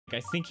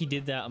I think he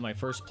did that on my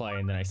first play,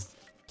 and then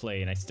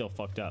I still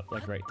fucked up,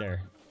 like right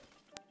there.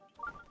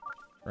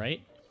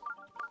 Right?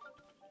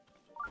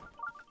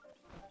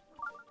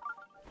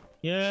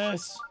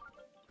 Yes!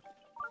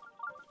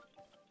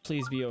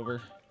 Please be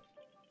over.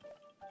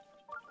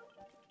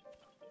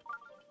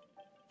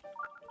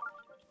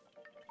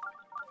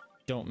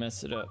 Don't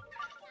mess it up.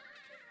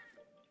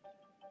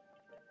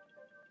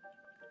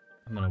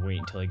 I'm gonna wait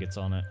until he gets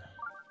on it.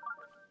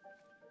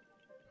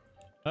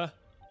 Huh?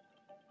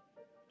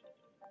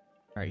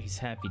 Alright, he's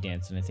happy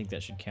dancing. I think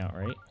that should count,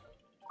 right?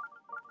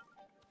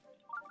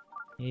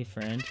 Hey,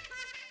 friend.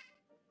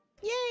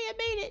 Yay, I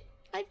made it!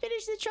 I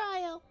finished the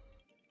trial!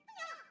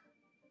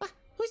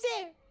 Who's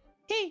there?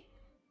 Hey,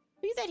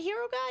 are you that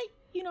hero guy?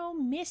 You know,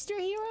 Mr.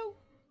 Hero?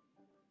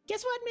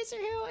 Guess what, Mr.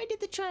 Hero? I did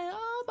the trial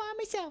all by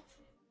myself.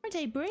 Aren't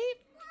I brave?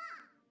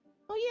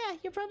 Oh yeah,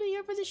 you're probably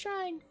here for the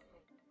shrine.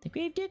 The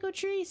Gravedigger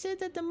Treez said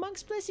that the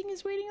monk's blessing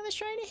is waiting on the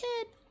shrine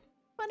ahead.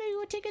 Why don't you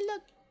go take a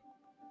look?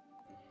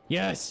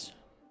 Yes!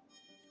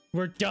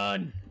 We're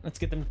done! Let's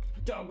get them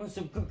doggos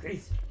some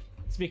cookies.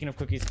 Speaking of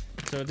cookies,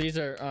 so these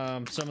are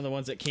some of the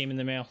ones that came in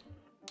the mail.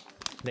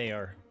 They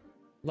are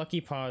Lucky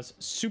Paws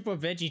Super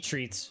Veggie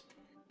Treats.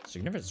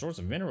 Significant source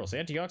of minerals,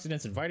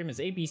 antioxidants, and vitamins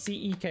A, B, C,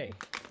 E, K.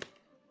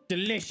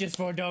 Delicious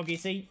for a doggy,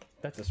 see?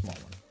 That's a small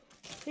one.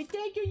 Hey,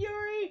 thank you,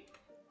 Yuri!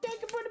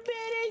 Thank you for the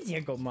biddies!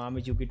 Here go, Mama,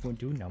 you'll get one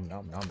too. Nom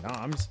nom nom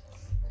noms.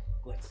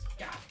 Good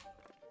stuff.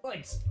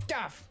 Good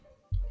stuff!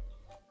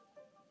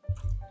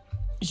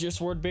 Is your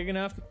sword big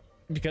enough?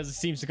 Because it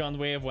seems to go on the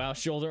way of WoW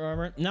shoulder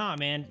armor? Nah,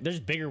 man, there's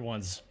bigger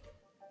ones.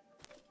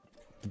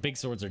 The big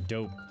swords are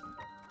dope.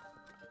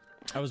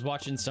 I was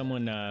watching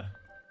someone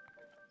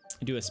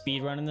do a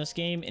speed run in this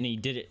game, and he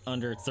did it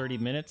under 30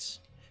 minutes.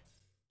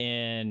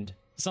 And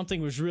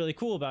something was really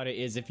cool about it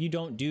is if you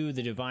don't do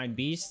the divine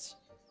beasts,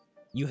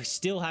 you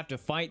still have to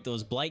fight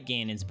those blight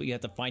Ganons, but you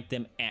have to fight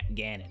them at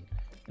Ganon.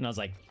 And I was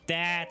like,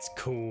 that's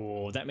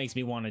cool. That makes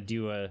me want to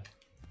do a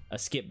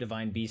skip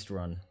divine beast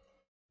run.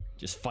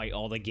 Just fight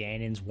all the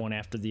Ganons one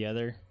after the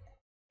other,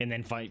 and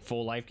then fight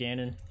full life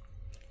Ganon.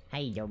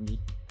 Hi, doggy.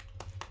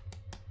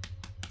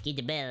 Get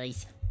the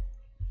bellies.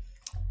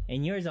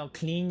 And yours all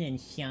clean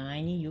and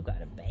shiny. You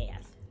got a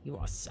bath. You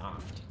are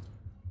soft.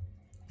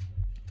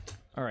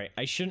 All right,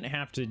 I shouldn't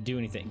have to do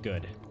anything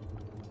good.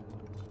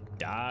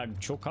 Dog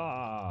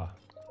choka.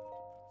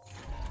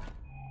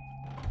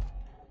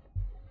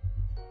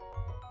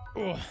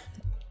 Ugh.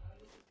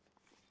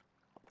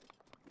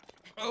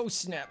 Oh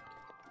snap.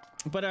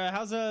 But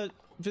how's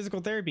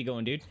physical therapy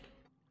going, dude?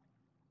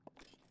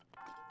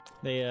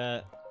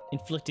 They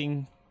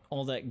inflicting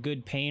all that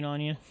good pain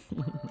on you?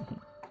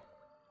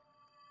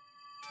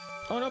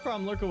 Oh, no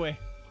problem. Lurk away.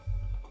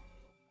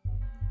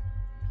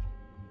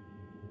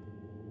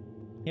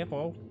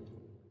 Hippo.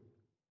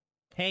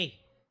 Hey,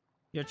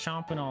 you're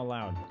chomping all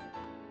loud.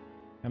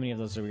 How many of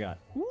those do we got?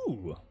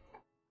 Ooh,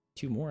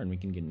 2 more and we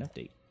can get an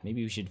update.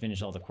 Maybe we should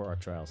finish all the Korok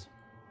trials.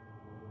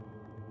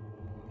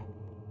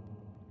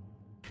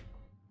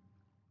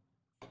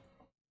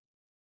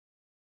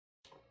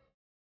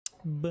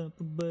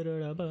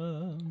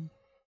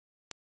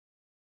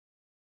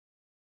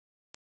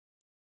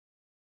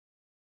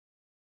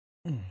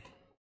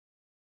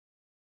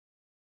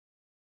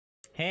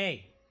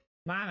 Hey,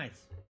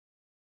 mamas.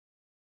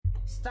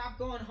 Stop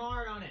going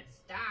hard on it.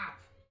 Stop.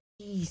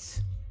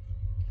 Jeez.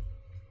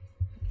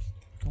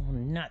 Oh,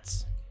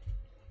 nuts.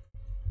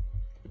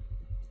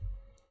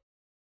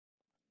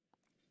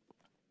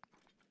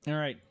 All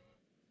right.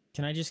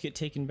 Can I just get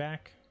taken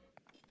back?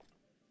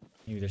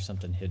 Maybe there's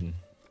something hidden.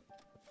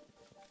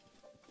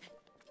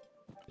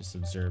 Just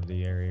observe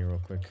the area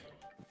real quick.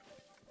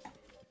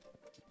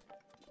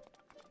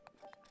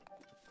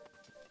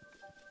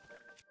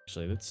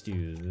 Actually, let's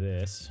do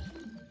this.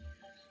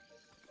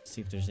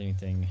 See if there's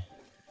anything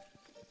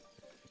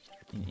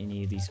in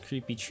any of these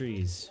creepy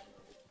trees.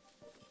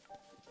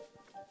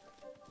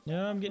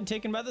 No, I'm getting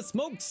taken by the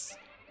smokes.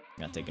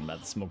 Got taken by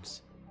the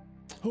smokes.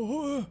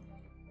 Oh,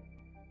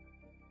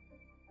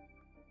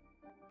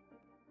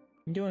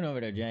 you doing over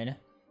there, Jaina?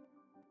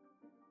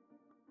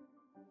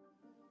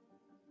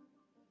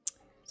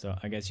 So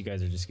I guess you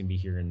guys are just gonna be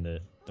hearing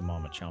the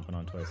mama chomping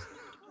on twice.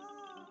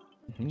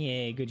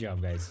 Yay, good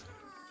job, guys.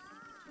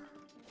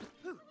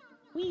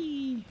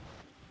 Whee!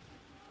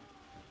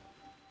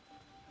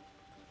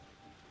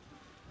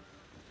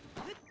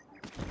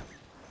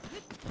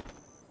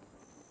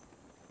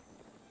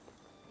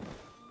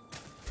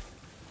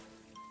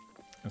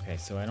 Okay,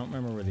 so I don't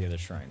remember where the other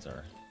shrines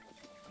are.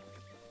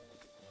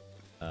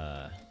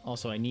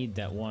 Also, I need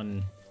that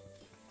one...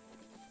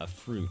 a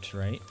fruit,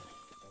 right?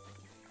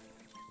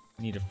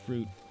 I need a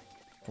fruit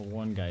for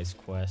one guy's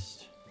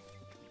quest.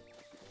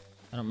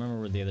 I don't remember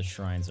where the other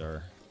shrines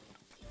are.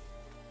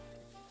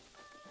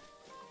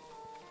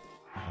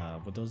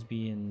 Would those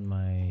be in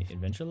my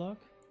adventure log?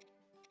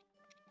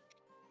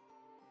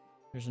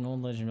 There's an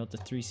old legend about the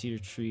 3-cedar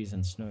trees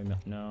and snowy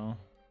mountain. No.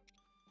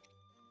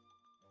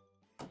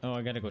 Oh,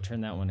 I gotta go turn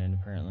that one in,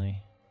 apparently.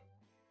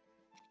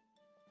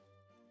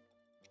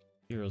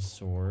 Hero's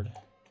sword.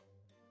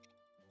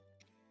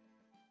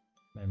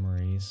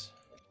 these.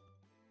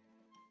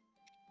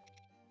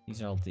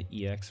 These are all the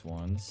EX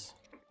ones.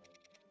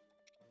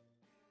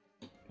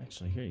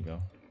 Actually, here you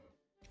go.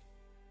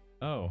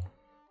 Oh.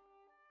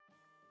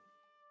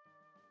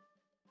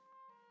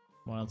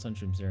 Wild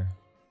Sunshrooms there.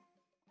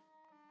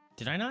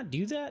 Did I not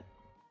do that?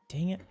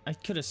 Dang it. I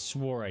could have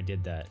swore I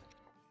did that.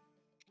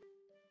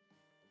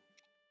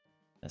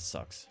 That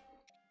sucks.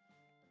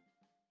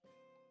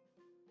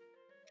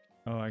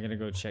 Oh, I gotta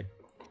go check.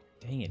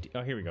 Dang it.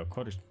 Oh, here we go.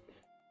 Quarters.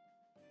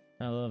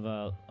 I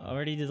love,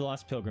 already did the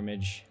Lost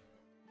Pilgrimage.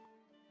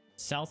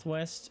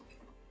 Southwest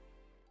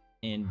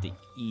and the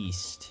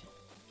east.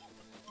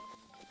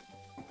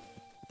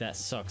 That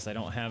sucks. I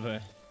don't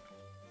have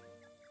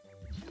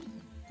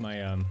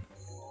my,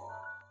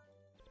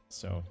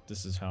 so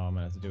this is how I'm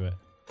gonna have to do it.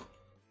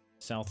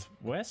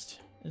 Southwest,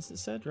 as it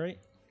said, right?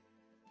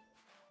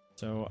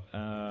 So,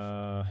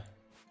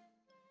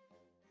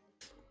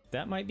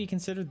 that might be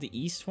considered the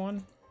east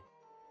one.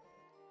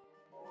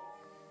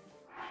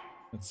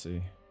 Let's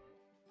see.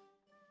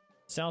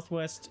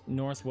 Southwest,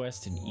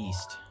 northwest, and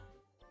east.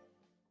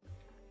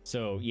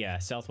 So, yeah,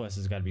 southwest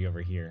has got to be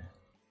over here.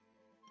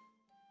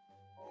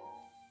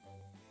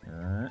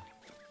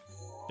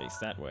 Face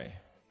that way.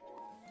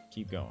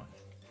 Keep going.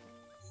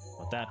 How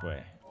about that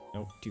way?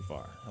 Nope, too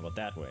far. How about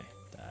that way?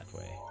 That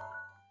way.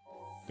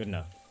 Good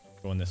enough.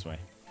 Going this way.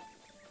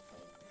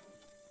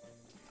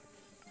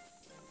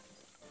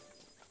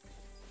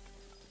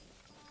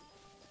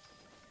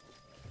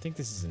 I think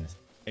this is an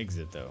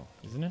exit, though,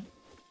 isn't it?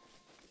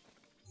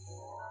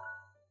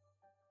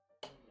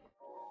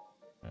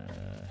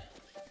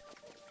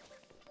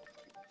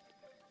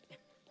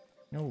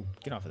 No,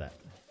 get off of that.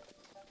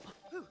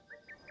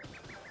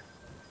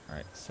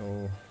 Alright,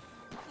 so...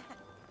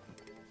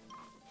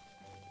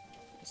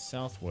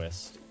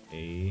 Southwest,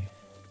 A...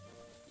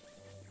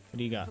 What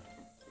do you got?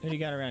 What do you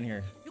got around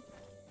here?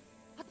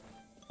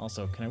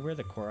 Also, can I wear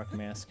the Korok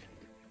mask?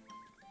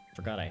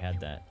 Forgot I had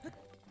that.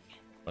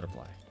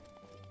 Butterfly.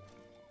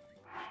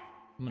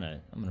 I'm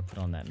gonna put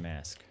on that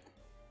mask.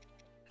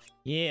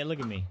 Yeah, look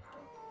at me.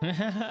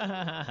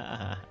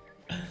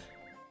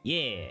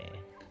 Yeah.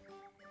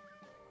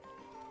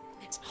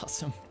 It's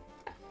awesome.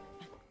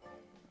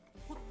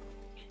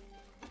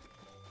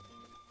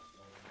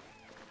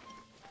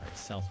 Alright,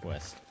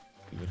 southwest.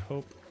 We would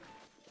hope.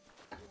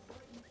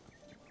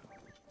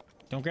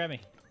 Don't grab me.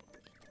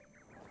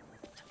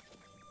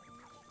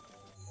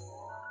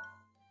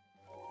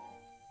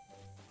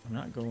 I'm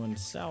not going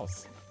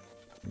south.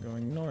 I'm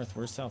going north.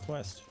 Where's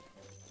southwest?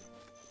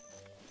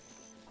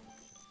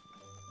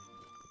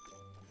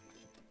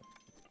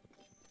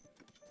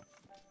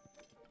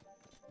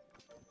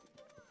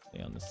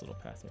 Stay on this little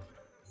path here.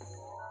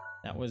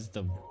 That was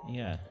the...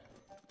 yeah.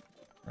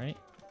 Right?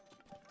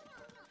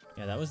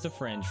 Yeah, that was the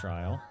friend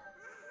trial.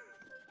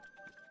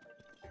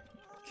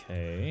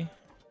 Okay.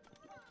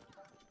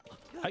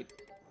 Hi.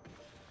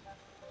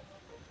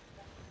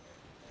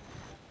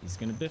 He's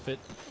gonna biff it.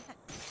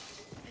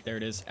 There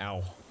it is.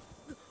 Ow.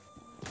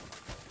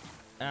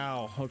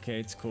 Ow. Okay,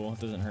 it's cool. It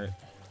doesn't hurt.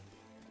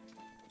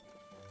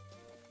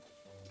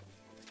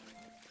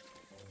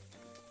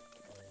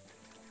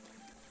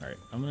 Alright,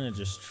 I'm gonna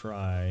just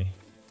try...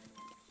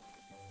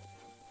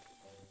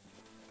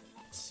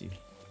 Let's see.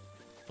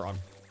 Frog.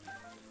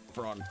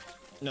 Frog.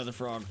 Another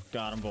frog.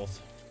 Got them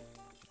both.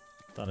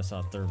 Thought I saw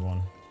a third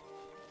one.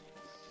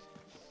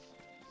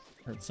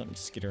 Heard something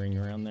skittering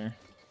around there.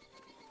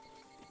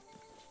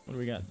 What do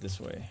we got this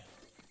way?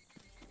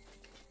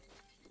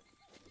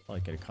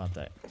 Probably could have caught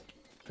that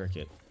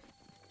cricket.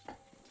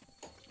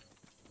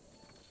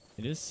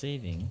 It is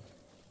saving.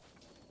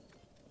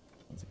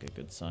 That's a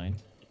good sign.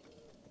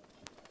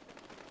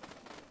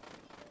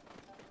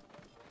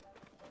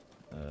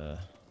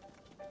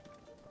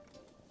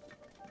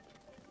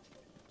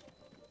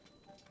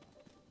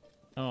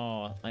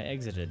 Oh, I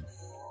exited.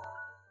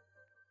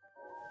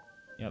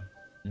 Yep,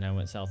 and I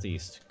went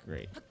southeast.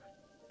 Great.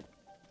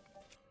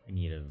 I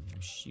need a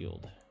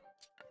shield.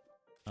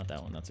 Not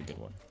that one, that's a good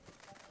one.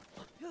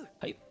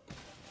 Hi.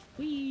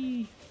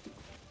 Whee!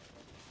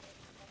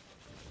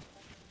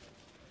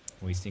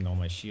 Wasting all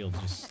my shields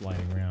just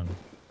sliding around.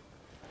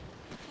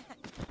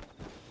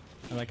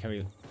 I like how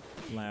he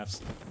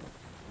laughs.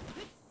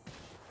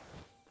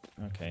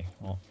 Okay,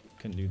 well,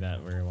 couldn't do that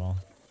very well.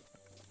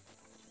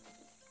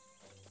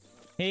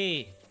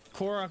 Hey,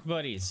 Korok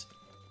buddies.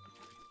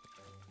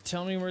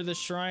 Tell me where the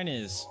shrine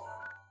is.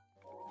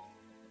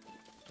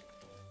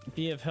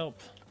 Be of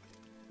help.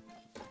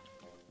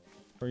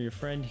 For your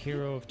friend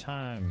Hero of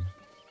Time.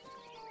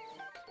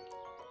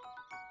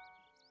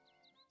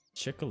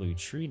 Chickaloo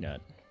tree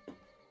nut.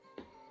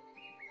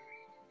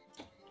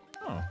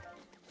 Oh,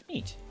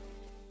 neat.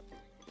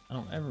 I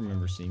don't ever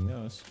remember seeing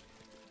those.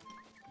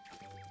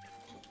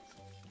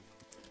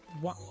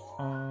 What?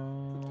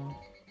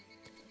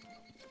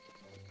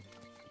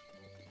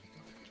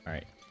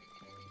 Alright.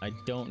 I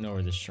don't know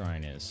where the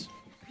shrine is.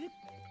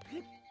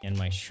 And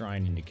my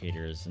shrine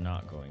indicator is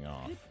not going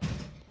off.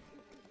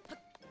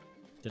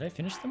 Did I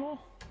finish them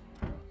all?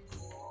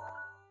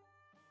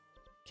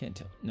 Can't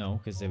tell. No,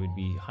 because they would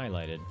be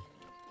highlighted.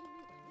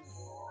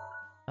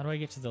 How do I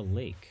get to the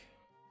lake?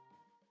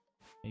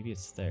 Maybe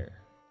it's there.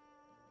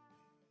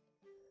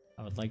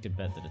 I would like to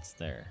bet that it's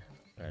there,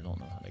 but I don't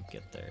know how to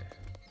get there.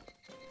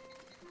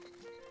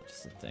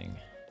 What's the thing?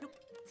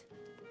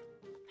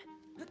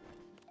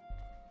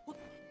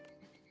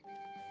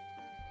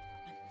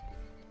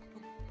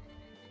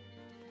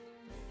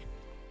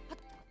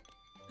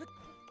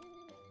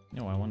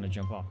 No, I want to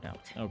jump off now.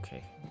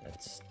 Okay,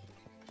 that's...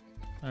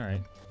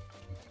 Alright.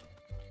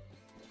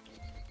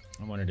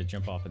 I wanted to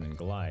jump off and then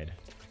glide.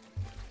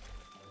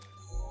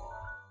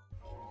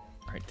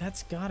 Alright,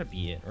 that's gotta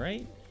be it,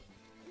 right?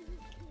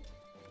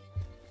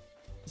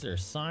 Is there a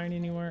sign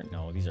anywhere?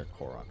 No, these are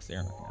Koroks.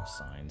 They're not gonna have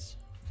signs.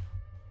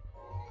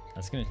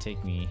 That's gonna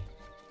take me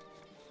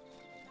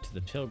to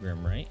the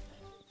pilgrim, right?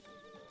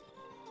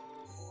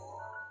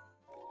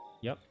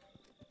 Yep.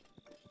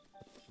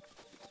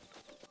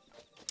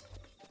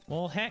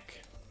 Well, heck.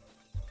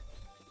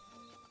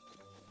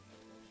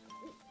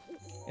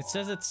 It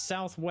says it's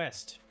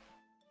southwest.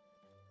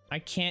 I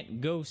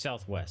can't go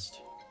southwest.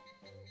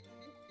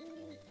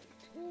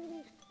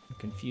 I'm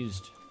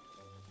confused.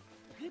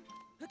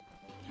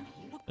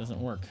 Doesn't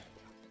work.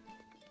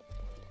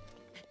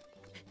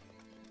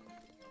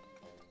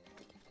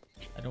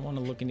 I don't want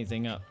to look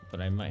anything up,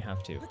 but I might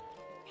have to.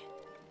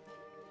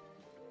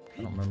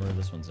 I don't remember where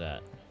this one's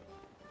at.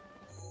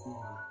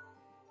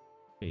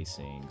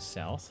 Facing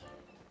south.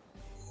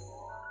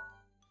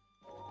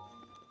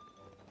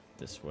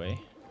 This way.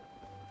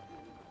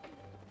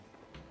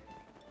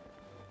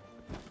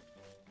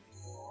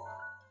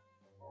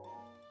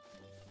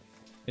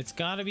 It's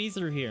gotta be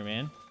through here,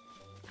 man.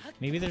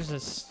 Maybe there's a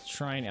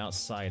shrine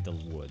outside the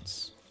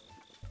woods.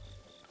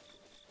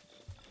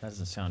 That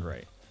doesn't sound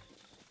right.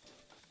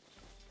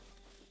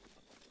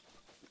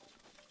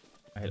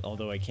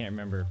 Although I can't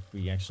remember if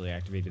we actually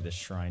activated the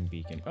shrine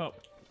beacon. Oh,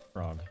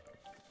 frog.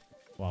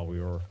 While we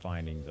were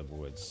finding the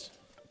woods.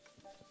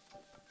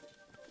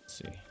 Let's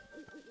see.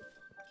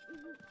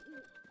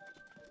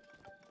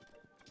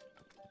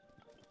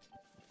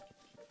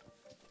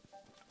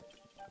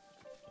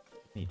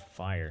 Need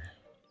fire.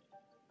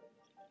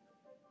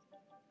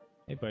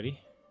 Hey, buddy.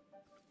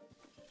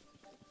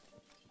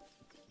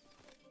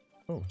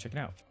 Oh, check it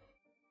out.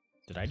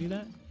 Did I do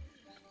that?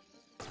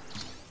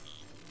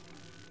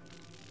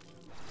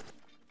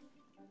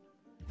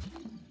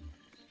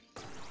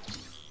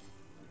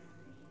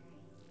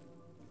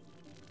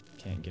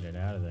 Can't get it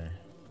out of there.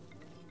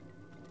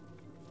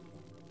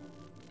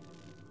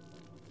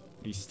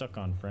 What are you stuck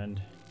on,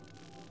 friend?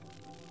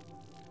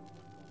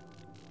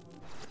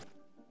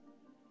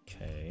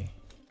 Okay.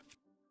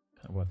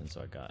 What kind of weapons do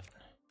I got?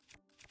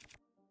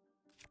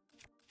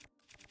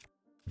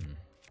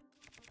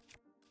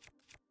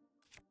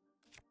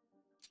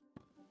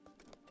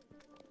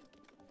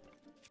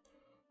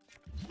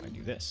 I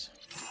do this.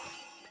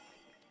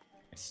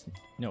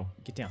 No,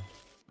 get down.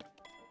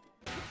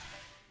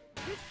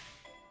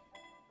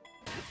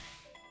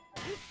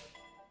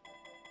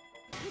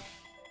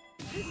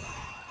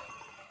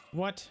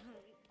 What?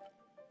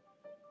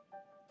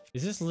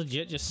 Is this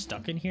legit just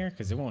stuck in here?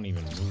 Because it won't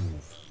even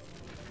move.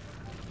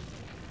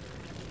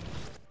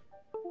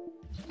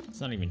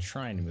 It's not even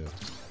trying to move.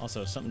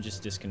 Also, something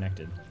just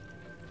disconnected.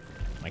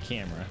 My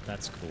camera.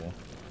 That's cool.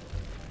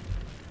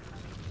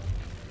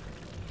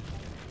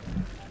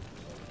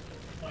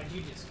 Why'd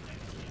you disconnect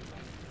the camera?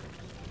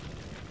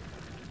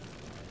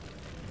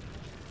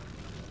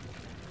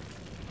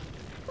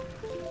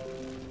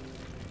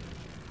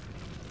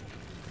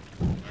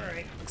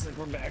 Alright, looks like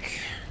we're back.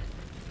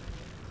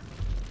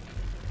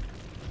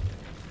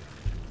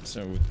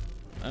 So,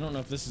 I don't know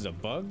if this is a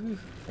bug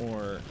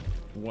or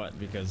what,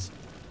 because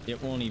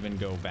it won't even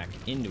go back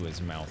into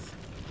his mouth.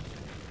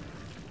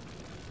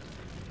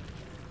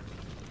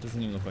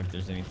 Doesn't even look like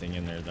there's anything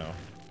in there, though.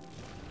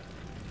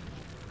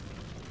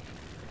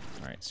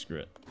 Alright, screw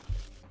it.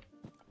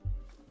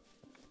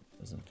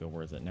 Doesn't feel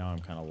worth it. Now I'm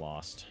kind of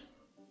lost.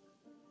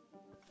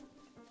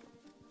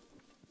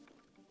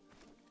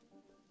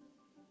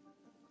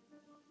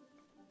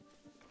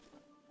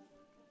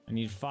 I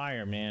need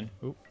fire, man.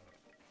 Oop.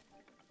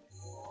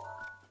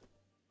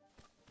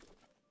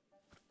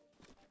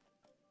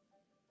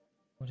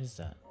 What is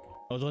that?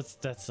 Oh,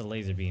 that's the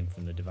laser beam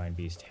from the Divine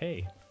Beast.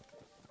 Hey.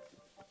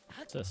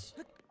 What's this?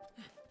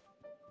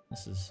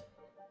 This is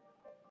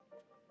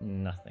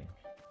nothing.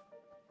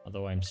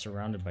 Although I'm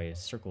surrounded by a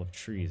circle of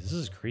trees. This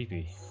is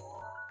creepy.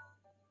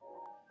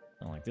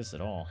 I don't like this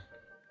at all.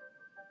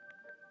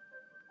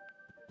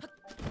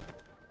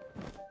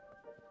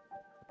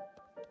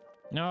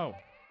 No!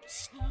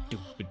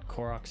 Stupid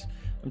Koroks.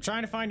 I'm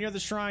trying to find your other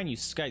shrine, you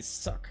guys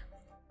suck.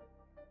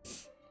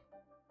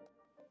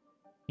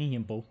 Hey,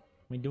 Impo. What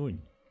are you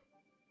doing?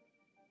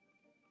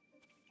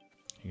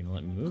 You gonna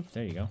let me move?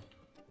 There you go.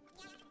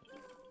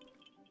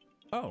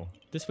 Oh,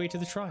 this way to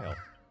the trial.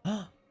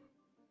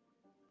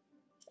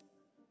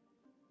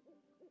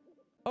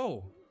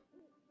 Oh!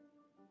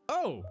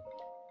 Oh!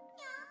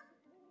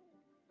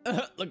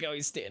 Look how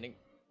he's standing.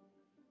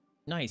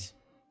 Nice.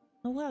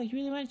 Oh wow, you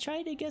really want to try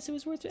it? I guess it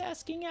was worth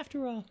asking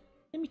after all.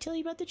 Let me tell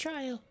you about the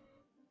trial.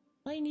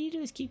 All you need to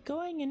do is keep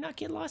going and not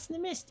get lost in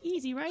the mist.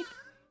 Easy, right?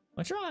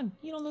 What's wrong?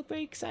 You don't look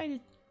very excited.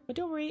 But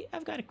don't worry,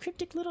 I've got a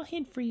cryptic little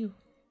hint for you.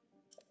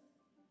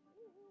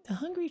 The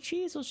hungry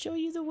trees will show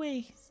you the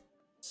way.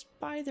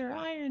 Spy their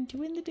iron to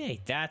win the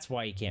day. That's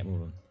why you can't move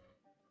them.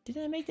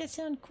 Didn't I make that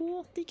sound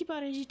cool? Think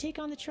about it as you take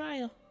on the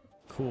trial.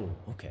 Cool.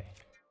 Okay.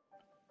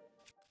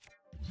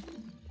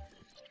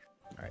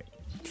 Alright.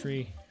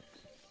 Tree.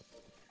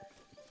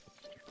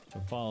 So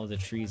follow the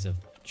trees of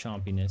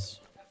chompiness.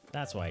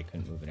 That's why I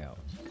couldn't move it out.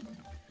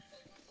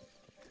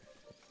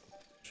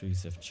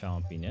 Trees of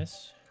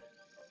chompiness.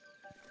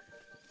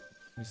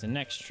 Who's the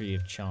next tree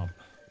of chomp?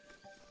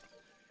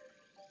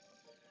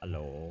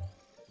 Hello.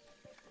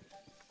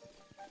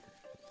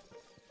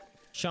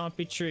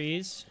 Chompy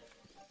trees.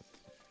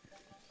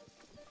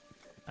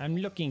 I'm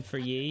looking for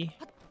ye.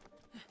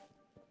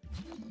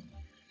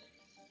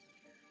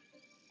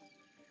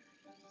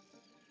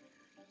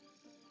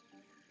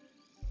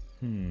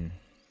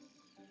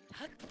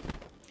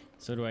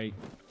 So do I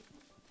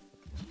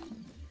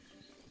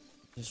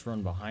just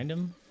run behind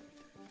him?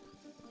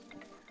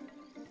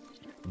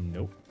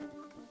 Nope.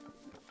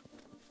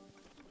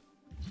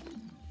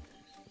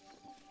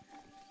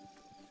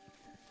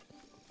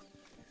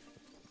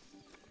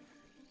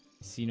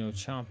 I see no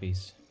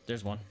chompies.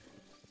 There's one.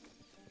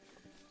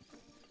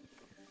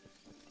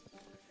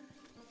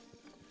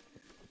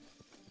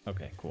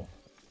 Okay, cool.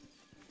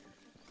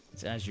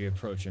 It's as you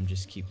approach him,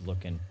 just keep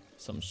looking.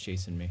 Something's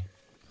chasing me.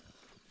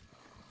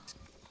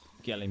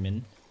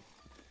 Gellyman.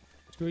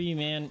 Screw you,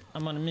 man.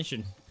 I'm on a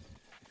mission.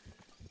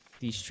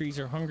 These trees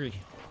are hungry.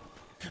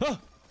 Oh!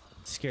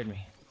 Scared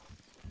me.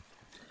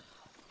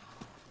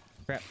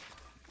 Crap.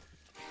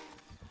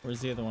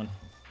 Where's the other one?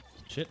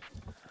 Shit.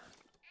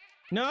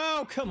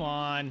 No, come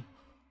on.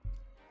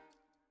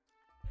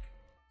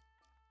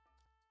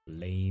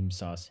 Lame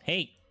sauce.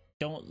 Hey,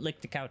 don't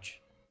lick the couch.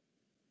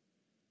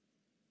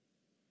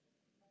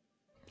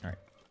 All right.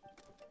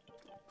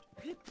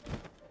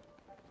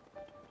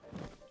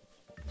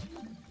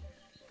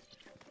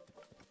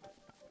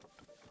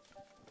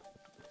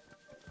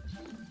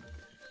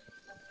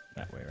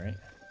 That way, right?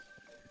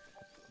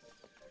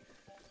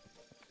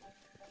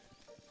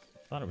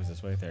 Thought it was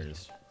this way. There it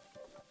is.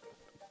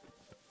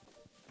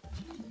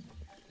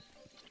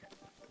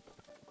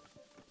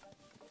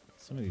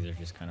 Some of these are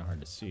just kind of hard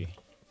to see.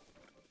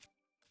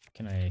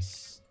 Can I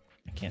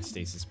can't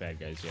stasis bad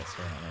guys yet,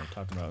 so I don't know what I'm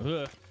talking about.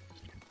 Ugh.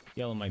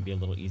 Yellow might be a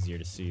little easier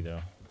to see,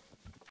 though.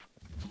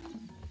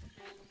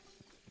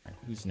 Alright,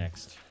 who's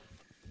next?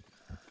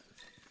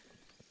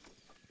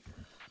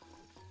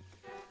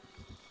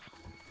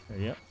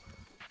 Yep.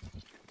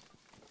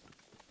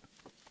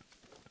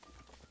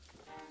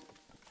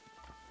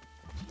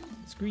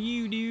 Screw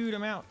you, dude.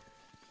 I'm out.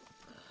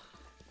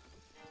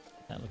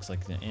 That looks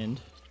like the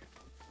end.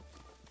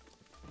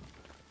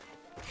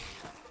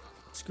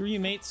 Screw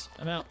you, mates.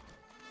 I'm out.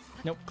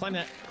 Nope. Climb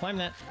that. Climb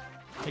that.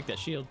 Take that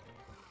shield.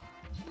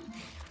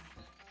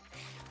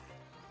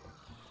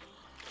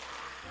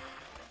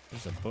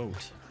 There's a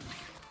boat.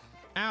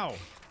 Ow!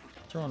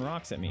 Throwing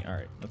rocks at me.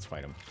 Alright, let's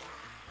fight him.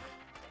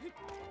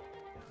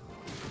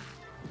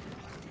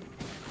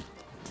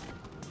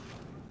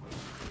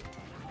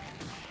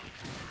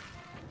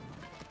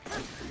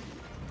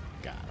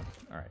 Got him.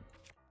 Alright.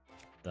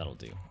 That'll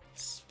do.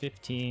 It's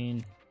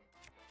 15,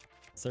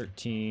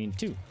 13,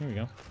 2. Here we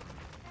go.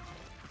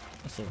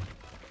 This'll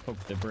poke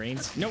the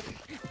brains. Nope!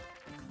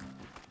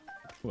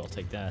 Ooh, I'll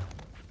take that.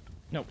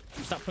 Nope.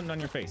 Stop putting it on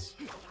your face.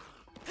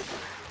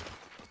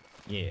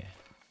 Yeah.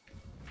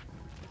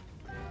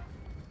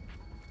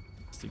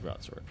 Rusty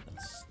broadsword.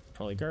 That's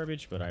probably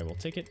garbage, but I will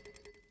take it.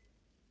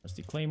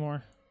 Rusty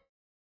claymore.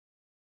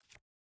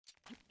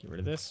 Get rid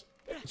of this.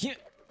 Yeah.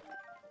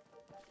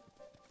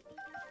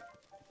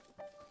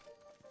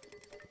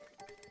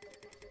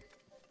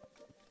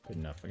 Good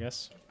enough, I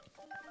guess.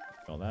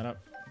 Fill that up.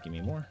 Give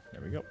me more.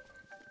 There we go.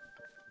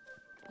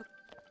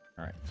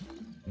 Alright.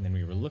 And then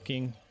we were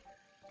looking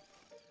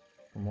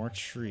for more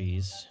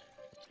trees.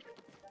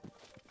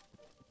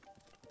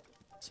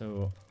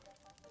 So,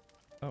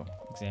 oh,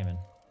 examine.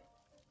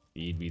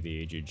 Feed me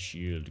the aged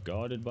shield,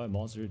 guarded by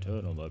monster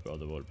eternal, my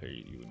brother will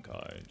pay you in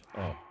kind.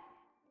 Oh,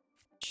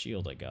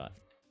 shield I got.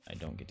 I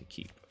don't get to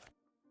keep.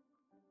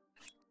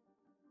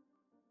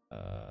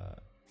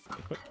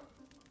 Equip.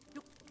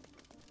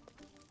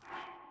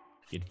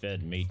 Get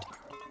fed, mate.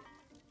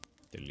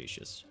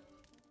 Delicious.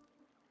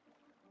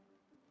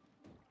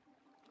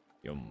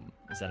 Yum.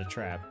 Is that a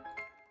trap?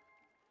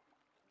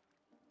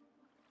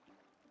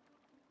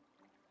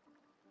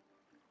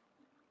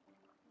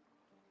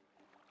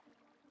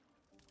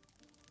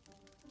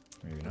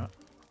 Maybe not.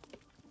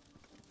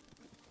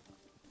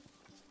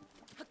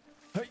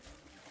 Hey.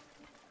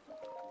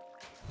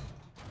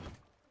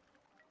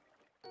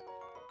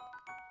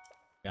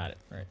 Got it,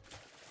 right.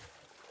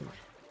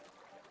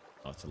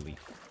 Oh, it's a leaf.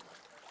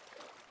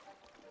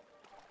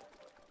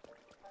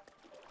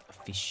 A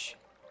fish.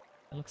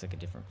 That looks like a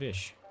different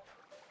fish.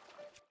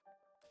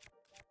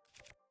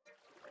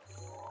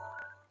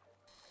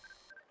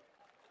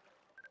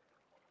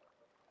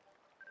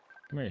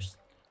 Come here,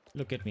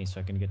 Look at me so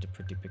I can get a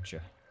pretty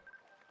picture.